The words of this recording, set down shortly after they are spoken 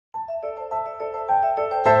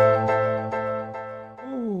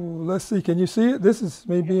let's see, can you see it? This is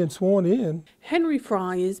me being sworn in. Henry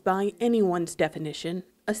Fry is, by anyone's definition,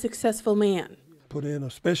 a successful man. Put in a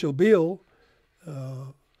special bill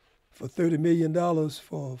for $30 million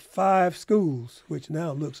for 5 schools, which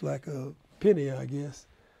now looks like a penny, I guess.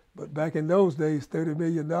 But back in those days, $30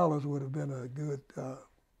 million would have been a good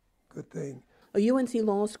thing. A UNC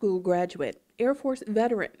Law School graduate, Air Force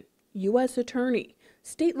veteran, U.S. attorney,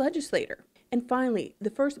 state legislator, and finally, the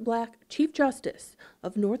first black Chief Justice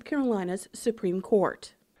of North Carolina's Supreme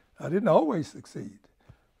Court. I didn't always succeed,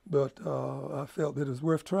 but I felt that it was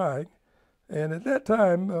worth trying. And at that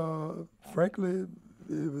time, frankly,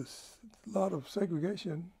 it was a lot of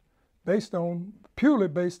segregation purely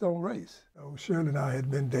based on race. Shirley and I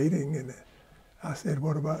had been dating, and I said,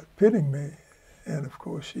 what about pitting me? And of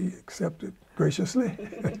course, she accepted graciously.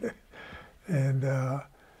 And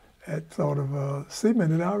that sort of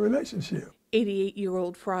cemented our relationship.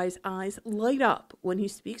 88-year-old Fry's eyes light up when he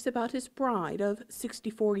speaks about his bride of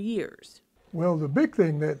 64 years. Well, the big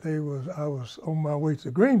thing that day was I was on my way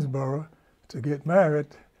to Greensboro to get married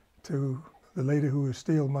to the lady who is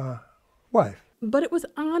still my wife. But it was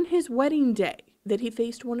on his wedding day that he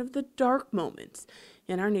faced one of the dark moments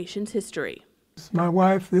in our nation's history. It's my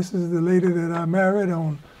wife. This is the lady that I married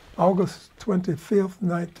on August 25th,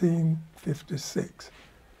 1956.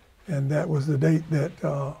 And that was the date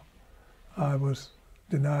that I was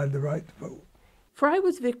denied the right to vote. Fry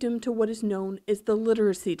was victim to what is known as the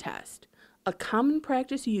literacy test, a common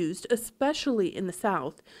practice used especially in the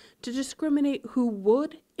South to discriminate who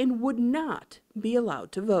would and would not be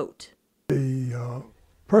allowed to vote. The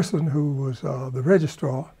person who was the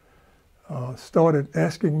registrar started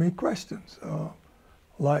asking me questions,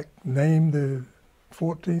 like name the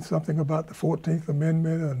 14th, something about the 14th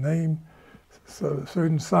Amendment, or name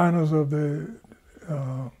certain signers of the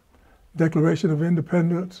Declaration of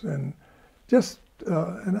Independence, and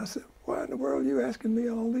and I said, why in the world are you asking me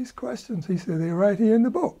all these questions? He said, they're right here in the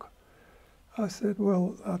book. I said,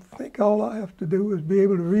 well, I think all I have to do is be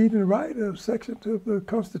able to read and write a section of the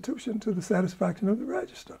Constitution to the satisfaction of the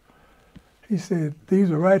register. He said,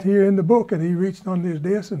 these are right here in the book, and he reached on his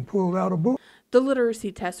desk and pulled out a book. The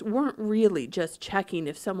literacy tests weren't really just checking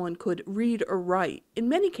if someone could read or write. In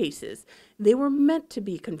many cases, they were meant to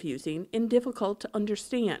be confusing and difficult to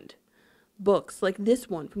understand. Books like this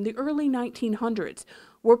one from the early 1900s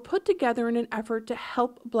were put together in an effort to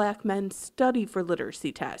help black men study for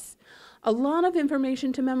literacy tests. A lot of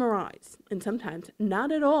information to memorize, and sometimes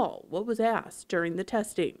not at all what was asked during the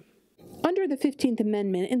testing. Under the 15th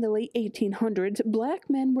Amendment in the late 1800s, black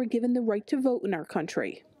men were given the right to vote in our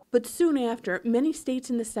country. But soon after, many states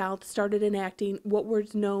in the South started enacting what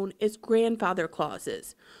was known as grandfather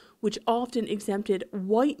clauses, which often exempted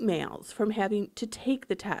white males from having to take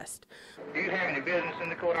the test. Do you have any business in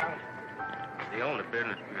the courthouse? The only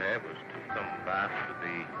business we had was to come by to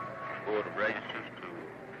the Board of Registers to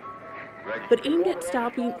register. But aimed at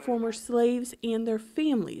stopping former slaves and their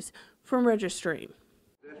families from registering.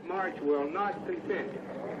 This march will not continue.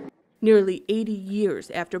 Nearly 80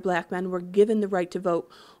 years after black men were given the right to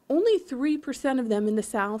vote, only 3% of them in the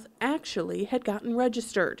South actually had gotten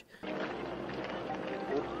registered.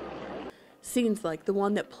 Scenes like the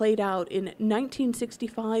one that played out in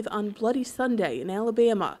 1965 on Bloody Sunday in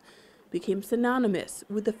Alabama became synonymous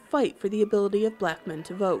with the fight for the ability of black men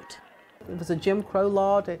to vote. It was a Jim Crow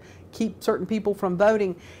law to keep certain people from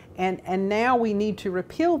voting, and now we need to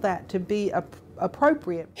repeal that to be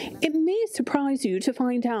appropriate. It may surprise you to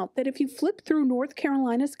find out that if you flip through North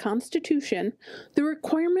Carolina's Constitution, the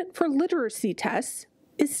requirement for literacy tests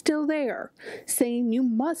is still there, saying you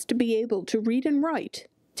must be able to read and write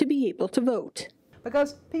to be able to vote.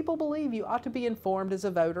 Because people believe you ought to be informed as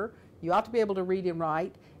a voter, you ought to be able to read and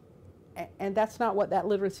write, and that's not what that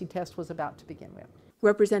literacy test was about to begin with.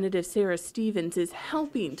 Representative Sarah Stevens is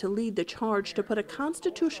helping to lead the charge to put a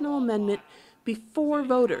constitutional amendment before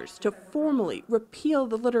voters to formally repeal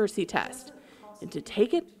the literacy test and to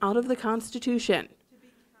take it out of the Constitution.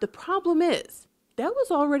 The problem is, that was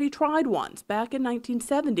already tried once back in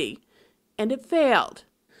 1970, and it failed.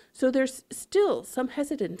 So there's still some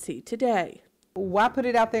hesitancy today. Why put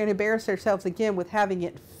it out there and embarrass ourselves again with having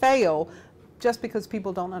it fail just because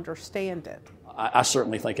people don't understand it? I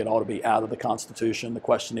certainly think it ought to be out of the Constitution. The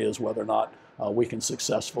question is whether or not we can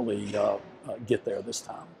successfully get there this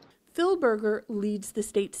time. Phil Berger leads the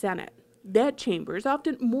state Senate. That chamber is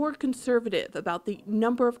often more conservative about the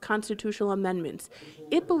number of constitutional amendments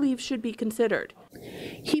it believes should be considered.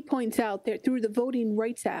 He points out that through the Voting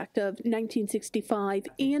Rights Act of 1965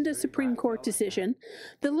 and a Supreme Court decision,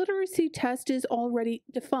 the literacy test is already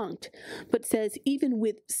defunct, but says even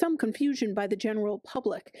with some confusion by the general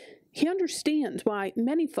public, he understands why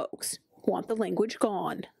many folks want the language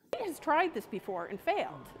gone. He has tried this before and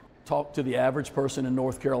failed. Talk to the average person in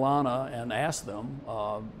North Carolina and ask them,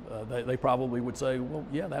 they probably would say, well,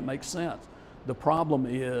 yeah, that makes sense. The problem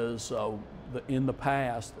is, in the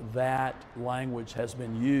past, that language has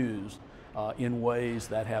been used in ways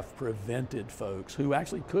that have prevented folks who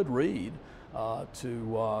actually could read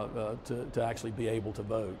to actually be able to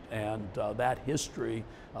vote. And that history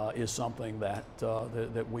is something that,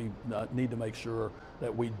 that we need to make sure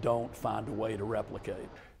that we don't find a way to replicate.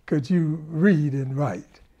 Could you read and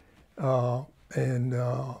write? It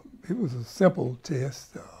was a simple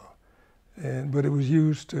test, but it was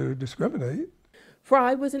used to discriminate.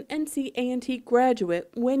 Fry was an NC-A&T graduate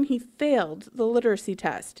when he failed the literacy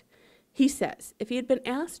test. He says if he had been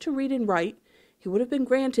asked to read and write, he would have been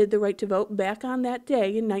granted the right to vote back on that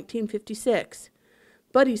day in 1956.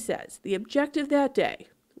 But he says the objective that day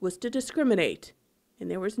was to discriminate, and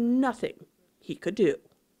there was nothing he could do.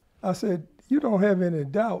 I said, you don't have any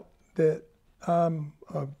doubt that I'm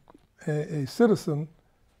a citizen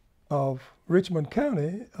of Richmond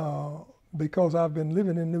County because I've been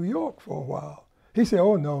living in New York for a while. He said,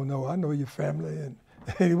 oh, no, I know your family. And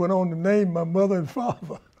he went on to name my mother and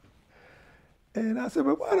father. And I said,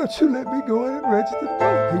 well, why don't you let me go in and register to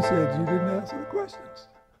vote? He said, you didn't answer the questions.